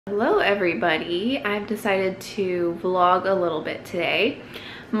Hello everybody, I've decided to vlog a little bit today,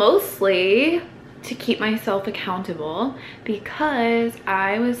 mostly to keep myself accountable because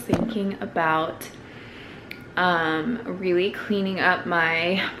I was thinking about really cleaning up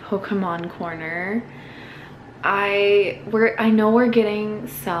my Pokemon corner. I know we're getting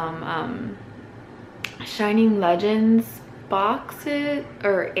some Shining Legends boxes,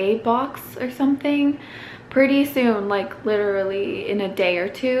 or a box or something, pretty soon, like literally in a day or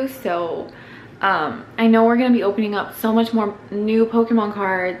two. So I know we're gonna be opening up so much more new Pokemon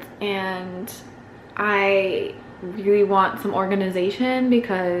cards, and I really want some organization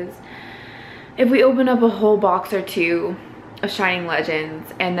because if we open up a whole box or two of Shining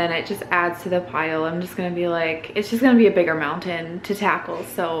Legends and then it just adds to the pile, I'm just gonna be like, it's just gonna be a bigger mountain to tackle.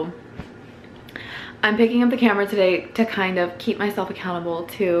 So I'm picking up the camera today to kind of keep myself accountable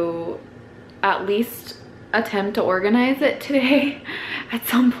to at least attempt to organize it today at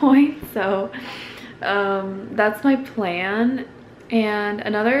some point. So that's my plan. And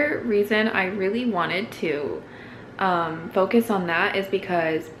another reason I really wanted to focus on that is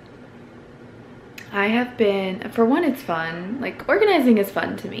because I have been, for one, it's fun. Like, organizing is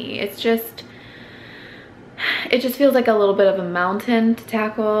fun to me. It just feels like a little bit of a mountain to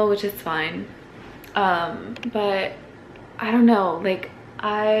tackle, which is fine. But I don't know, like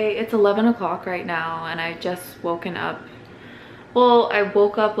it's 11 o'clock right now and I just woken up. Well, I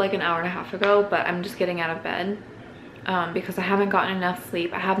woke up like an hour and a half ago, but I'm just getting out of bed because I haven't gotten enough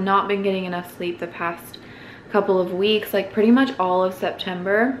sleep. I have not been getting enough sleep the past couple of weeks, like pretty much all of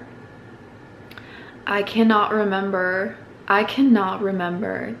September. I cannot remember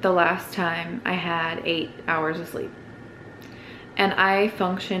the last time I had 8 hours of sleep. And I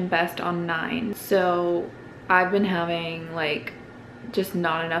function best on 9. So I've been having like just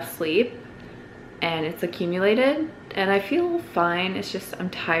not enough sleep and it's accumulated, and I feel fine. It's just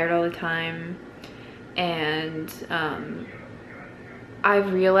I'm tired all the time, and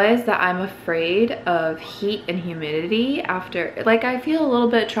I've realized that I'm afraid of heat and humidity after, like, I feel a little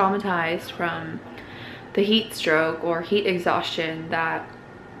bit traumatized from the heat stroke or heat exhaustion. That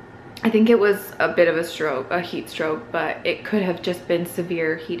I think it was a bit of a heat stroke, but it could have just been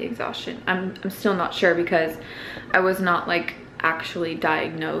severe heat exhaustion. I'm still not sure because I was not like actually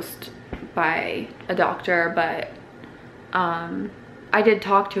diagnosed by a doctor, but I did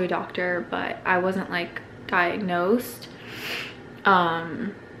talk to a doctor, but I wasn't like diagnosed.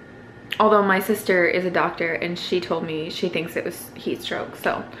 Although my sister is a doctor and she told me she thinks it was heat stroke,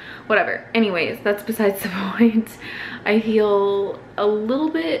 so whatever. Anyways, that's besides the point. I feel a little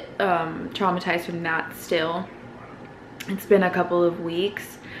bit traumatized from that still. It's been a couple of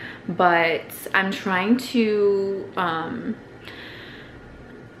weeks, but I'm trying to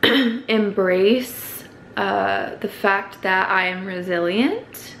embrace the fact that I am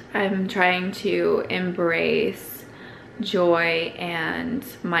resilient. I'm trying to embrace joy and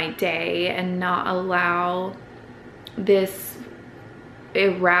my day and not allow this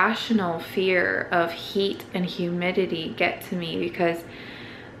irrational fear of heat and humidity get to me, because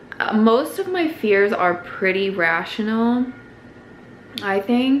most of my fears are pretty rational. I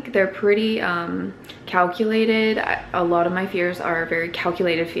think they're pretty calculated. A lot of my fears are very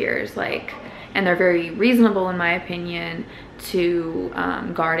calculated fears, like, and they're very reasonable in my opinion to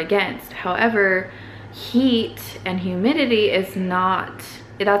guard against. However, heat and humidity is not,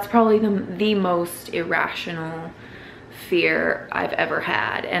 that's probably the most irrational fear I've ever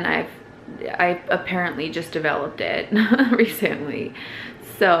had, and I apparently just developed it recently.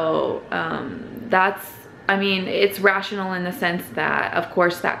 So that's, I mean, it's rational in the sense that of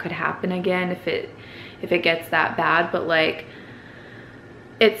course that could happen again if it gets that bad, but like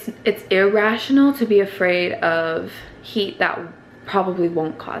it's irrational to be afraid of heat that probably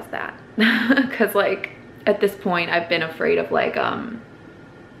won't cause that. Because like at this point I've been afraid of like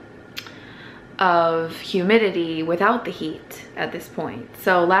of humidity without the heat at this point.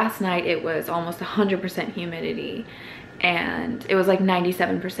 So last night it was almost 100% humidity, and it was like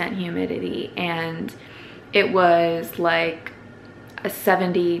 97% humidity, and it was like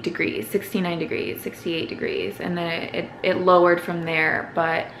 70 degrees, 69 degrees, 68 degrees, and then it lowered from there.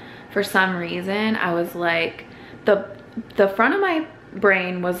 But for some reason I was like, the front of my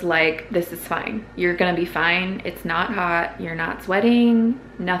brain was like, this is fine, you're gonna be fine, it's not hot, you're not sweating,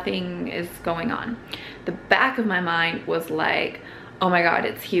 nothing is going on. The back of my mind was like, oh my god,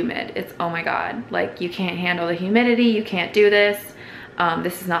 it's humid, it's, oh my god, like you can't handle the humidity, you can't do this,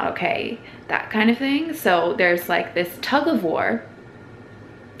 this is not okay, that kind of thing. So there's like this tug of war,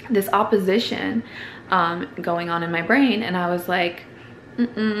 this opposition going on in my brain, and I was like,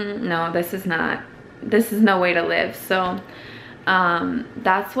 no, this is no way to live. So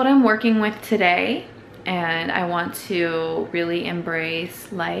that's what I'm working with today, and I want to really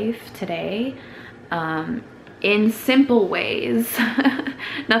embrace life today in simple ways.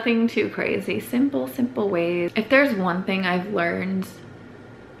 Nothing too crazy, simple ways. If there's one thing I've learned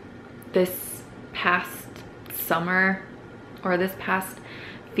this past summer or this past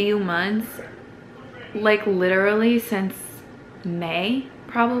few months, like literally since May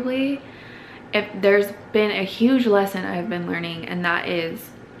probably, if there's been a huge lesson I've been learning, and that is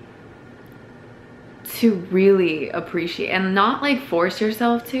to really appreciate, and not like force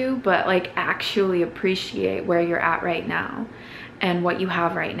yourself to, but like actually appreciate where you're at right now and what you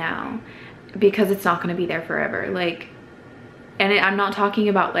have right now, because it's not going to be there forever. Like, and I'm not talking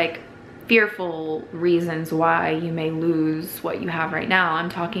about like fearful reasons why you may lose what you have right now. I'm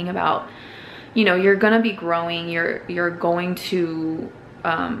talking about, you know, you're gonna be growing, you're going to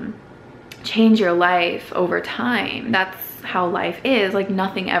change your life over time. That's how life is. Like,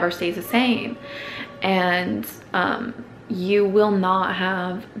 nothing ever stays the same, and you will not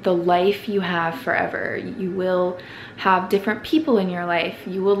have the life you have forever. You will have different people in your life,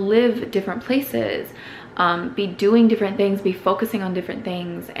 you will live different places, be doing different things, be focusing on different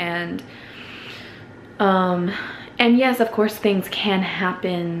things, and yes, of course things can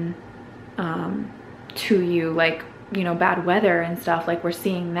happen to you, like, you know, bad weather and stuff. Like, we're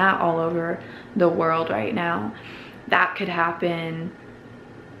seeing that all over the world right now. That could happen.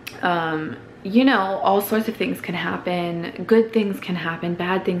 You know, all sorts of things can happen. Good things can happen,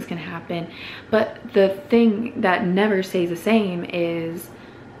 bad things can happen, but the thing that never stays the same is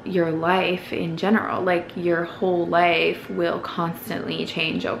your life in general. Like, your whole life will constantly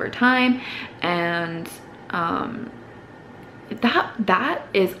change over time, and that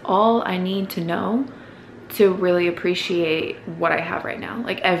is all I need to know to really appreciate what I have right now,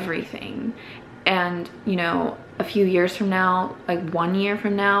 like everything. And, you know, a few years from now, like 1 year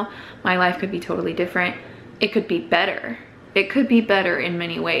from now, my life could be totally different. It could be better. It could be better in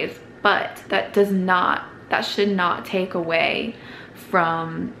many ways, but that should not take away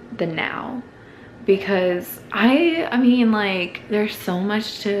from the now, because I mean, like, there's so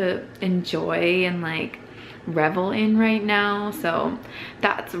much to enjoy and like revel in right now. So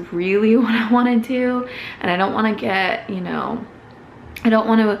that's really what I want to do, and I don't want to get, you know, I don't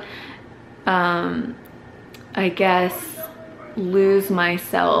want to I guess lose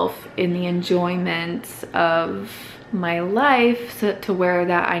myself in the enjoyment of my life to where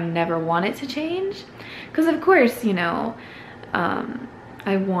that I never want it to change, because of course, you know,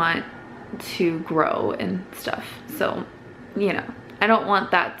 I want to grow and stuff. So, you know, I don't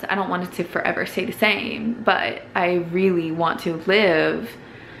want it to forever stay the same, but I really want to live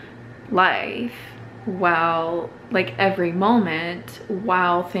life while, like, every moment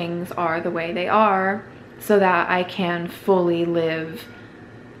while things are the way they are, so that I can fully live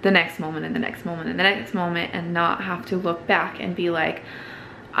the next moment and the next moment and the next moment, and not have to look back and be like,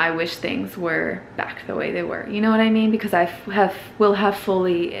 I wish things were back the way they were. You know what I mean? Because I will have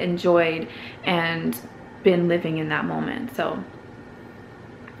fully enjoyed and been living in that moment. So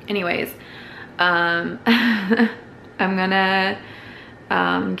anyways, I'm gonna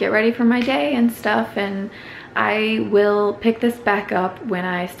get ready for my day and stuff, and I will pick this back up when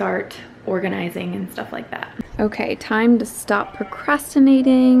I start organizing and stuff like that. Okay, time to stop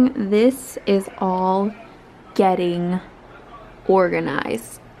procrastinating. This is all getting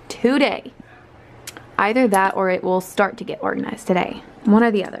organized today. Either that or it will start to get organized today. One or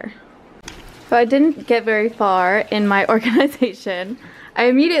the other. So I didn't get very far in my organization. I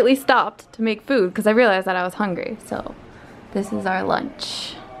immediately stopped to make food because I realized that I was hungry. So this is our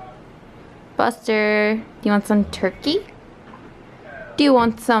lunch. Buster, do you want some turkey? Do you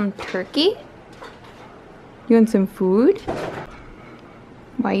want some turkey? You want some food?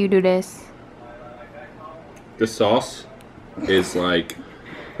 Why you do this? The sauce is like,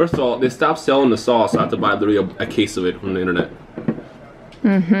 first of all, they stopped selling the sauce. I have to buy a case of it from the internet.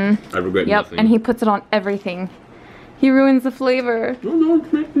 Mm-hmm. I regret nothing. And he puts it on everything. He ruins the flavor. No,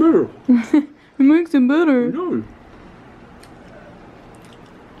 it makes it better. It makes it better. No.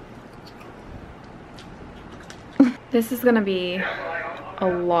 This is gonna be a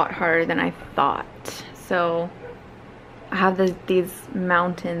lot harder than I thought. So I have these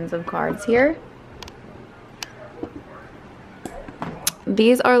mountains of cards here.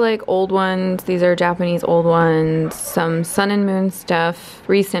 These are like old ones. These are Japanese old ones, some sun and moon stuff,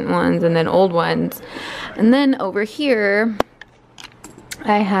 recent ones, and then old ones. And then over here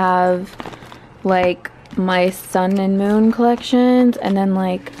I have like my sun and moon collections, and then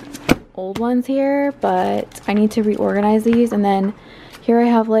like old ones here, but I need to reorganize these. And then here I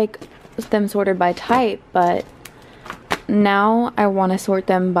have like them sorted by type, but now I want to sort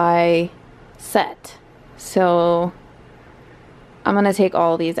them by set. So I'm gonna take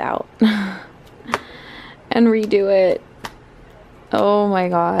all these out and redo it. Oh my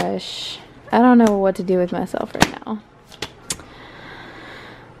gosh. I don't know what to do with myself right now.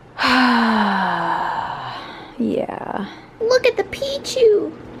 Yeah. Look at the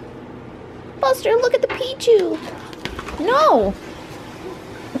Pichu. Buster, look at the Pichu. No.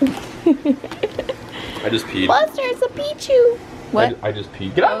 I just peed. Buster, it's a Pichu. What? I just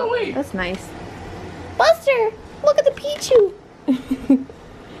peed. Get out of the way. That's nice. Buster, look at the Pichu.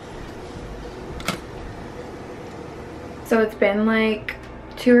 So it's been like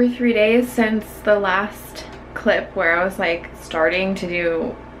 2 or 3 days since the last clip where I was like starting to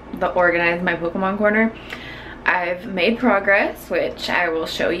do the organize my Pokemon corner. I've made progress, which I will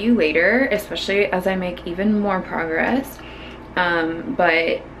show you later, especially as I make even more progress.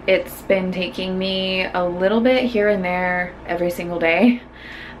 But it's been taking me a little bit here and there every single day.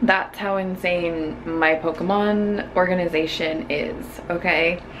 That's how insane my Pokemon organization is,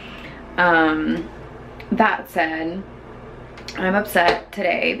 okay? That said, I'm upset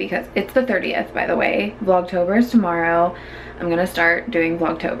today because it's the 30th, by the way. Vlogtober is tomorrow. I'm gonna start doing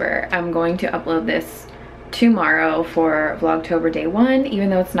Vlogtober. I'm going to upload this tomorrow for Vlogtober day 1, even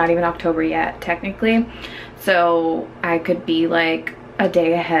though it's not even October yet, technically. So I could be like a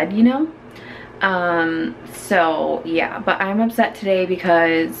day ahead, you know? So yeah, but I'm upset today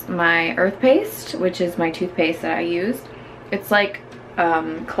because my Earth Paste, which is my toothpaste that I use, it's like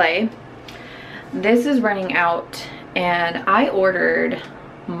clay. This is running out, and I ordered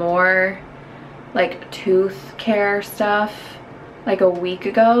more like tooth care stuff like a week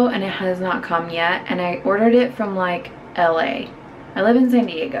ago, and it has not come yet. And I ordered it from like LA. I live in San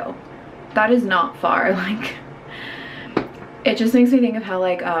Diego. That is not far. Like, it just makes me think of how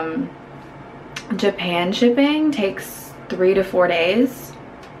like Japan shipping takes 3 to 4 days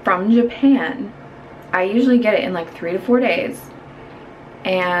from Japan. I usually get it in like 3 to 4 days,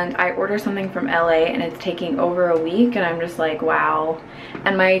 and I order something from LA and it's taking over a week, and I'm just like, wow.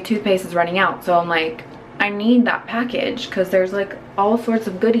 And my toothpaste is running out, so I'm like, I need that package because there's like all sorts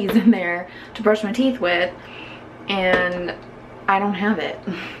of goodies in there to brush my teeth with, and I don't have it.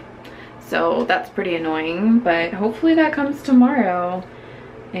 So that's pretty annoying, but hopefully that comes tomorrow.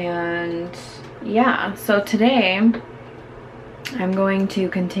 And yeah, so today I'm going to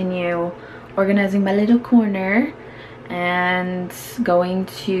continue organizing my little corner and going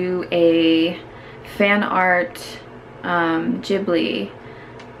to a fan art Ghibli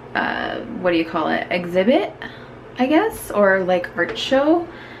what do you call it, exhibit, I guess, or like art show.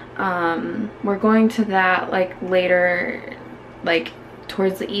 We're going to that like later, like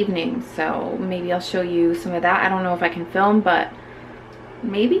towards the evening, so maybe I'll show you some of that. I don't know if I can film, but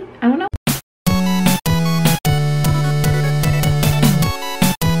maybe, I don't know.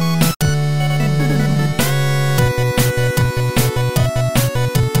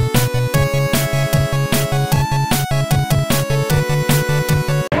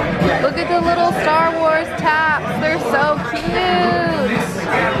 Look at the little Star Wars taps. They're so cute.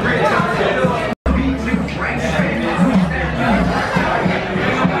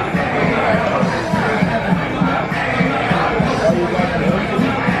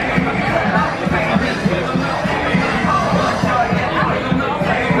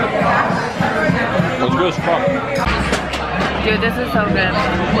 Let's go spot. Dude, this is so good.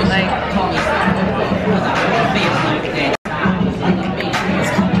 Like,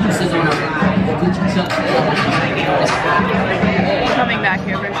 coming back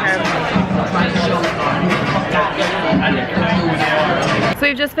here for sure. So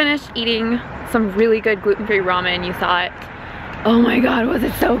we've just finished eating some really good gluten-free ramen. You saw it. Oh my god, was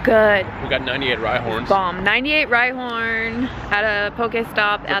it so good. We got 98 Rhyhorns. Bomb. 98 Rhyhorn at a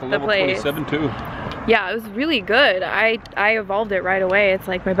Pokestop at the place. 27 too. Yeah, it was really good. I evolved it right away. It's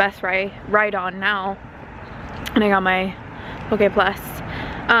like my best ride on now. And I got my Poke Plus.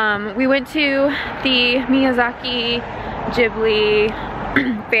 We went to the Miyazaki Ghibli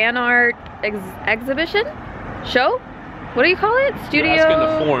fan art exhibition show. What do you call it? Studio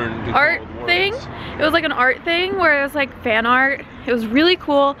art thing. It was like an art thing where it was like fan art. It was really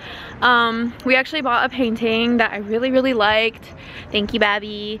cool. We actually bought a painting that I really liked. Thank you,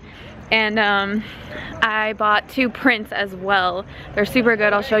 Babby. And I bought 2 prints as well. They're super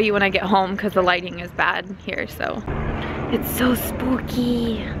good. I'll show you when I get home because the lighting is bad here. So it's so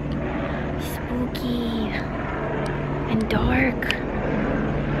spooky, and dark.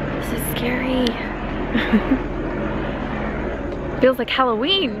 This is scary. Feels like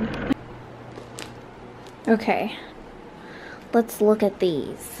Halloween. Okay, let's look at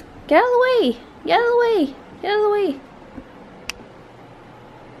these. Get out of the way, get out of the way, get out of the way.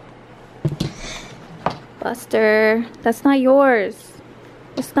 Buster, that's not yours.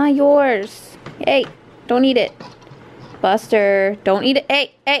 It's not yours. Hey, don't eat it. Buster, don't eat it.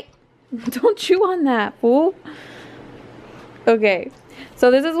 Hey, hey, don't chew on that, fool. Okay,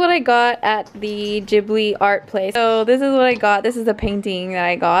 so this is what I got at the Ghibli art place. So this is what I got. This is a painting that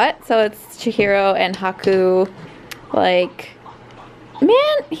I got. So it's Chihiro and Haku. Like,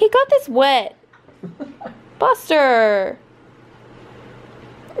 man, he got this wet. Buster.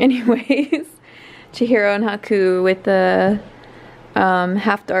 Anyways, Chihiro and Haku with the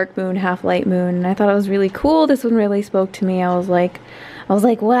half dark moon, half light moon. And I thought it was really cool. This one really spoke to me. I was like,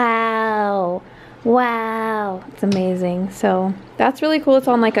 wow. Wow, it's amazing. So that's really cool. It's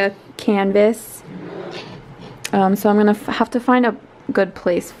on like a canvas. So I'm gonna have to find a good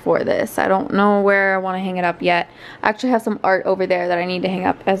place for this. I don't know where I want to hang it up yet. I actually have some art over there that I need to hang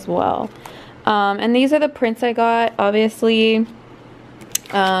up as well. And these are the prints I got. Obviously,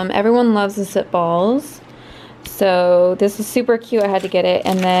 everyone loves the sit balls. So this is super cute. I had to get it.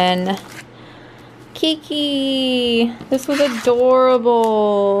 And then Kiki, this was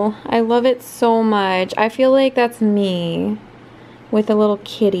adorable. I love it so much. I feel like that's me with a little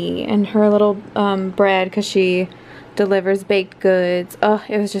kitty and her little bread because she delivers baked goods. Oh,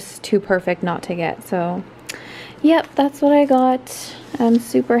 it was just too perfect not to get. So yep, that's what I got. I'm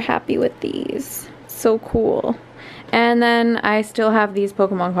super happy with these. So cool. And then I still have these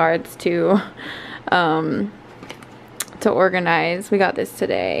Pokemon cards to organize. We got this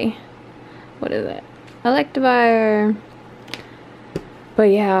today. What is it? Electivire. But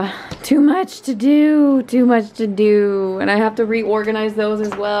yeah, too much to do. Too much to do. And I have to reorganize those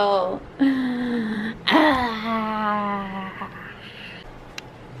as well.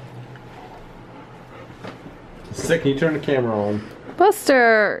 Sick, can you turn the camera on?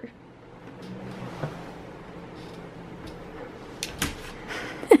 Buster!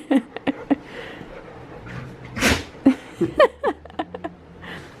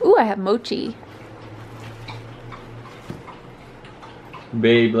 Ooh, I have mochi.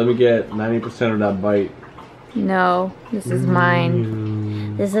 Babe, let me get 90% of that bite. No, this is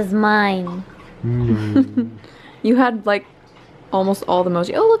mine. This is mine. You had like almost all the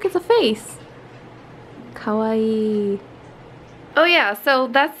mochi. Oh, look, it's a face. Kawaii. Oh yeah, so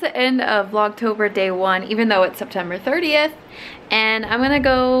that's the end of Vlogtober day 1, even though it's September 30th. And I'm gonna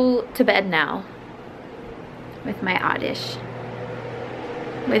go to bed now with my Oddish.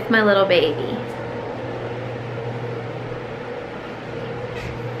 With my little baby.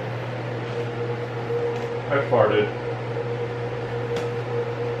 I farted.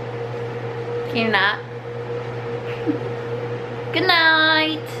 Can you not? Good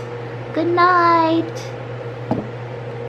night. Good night.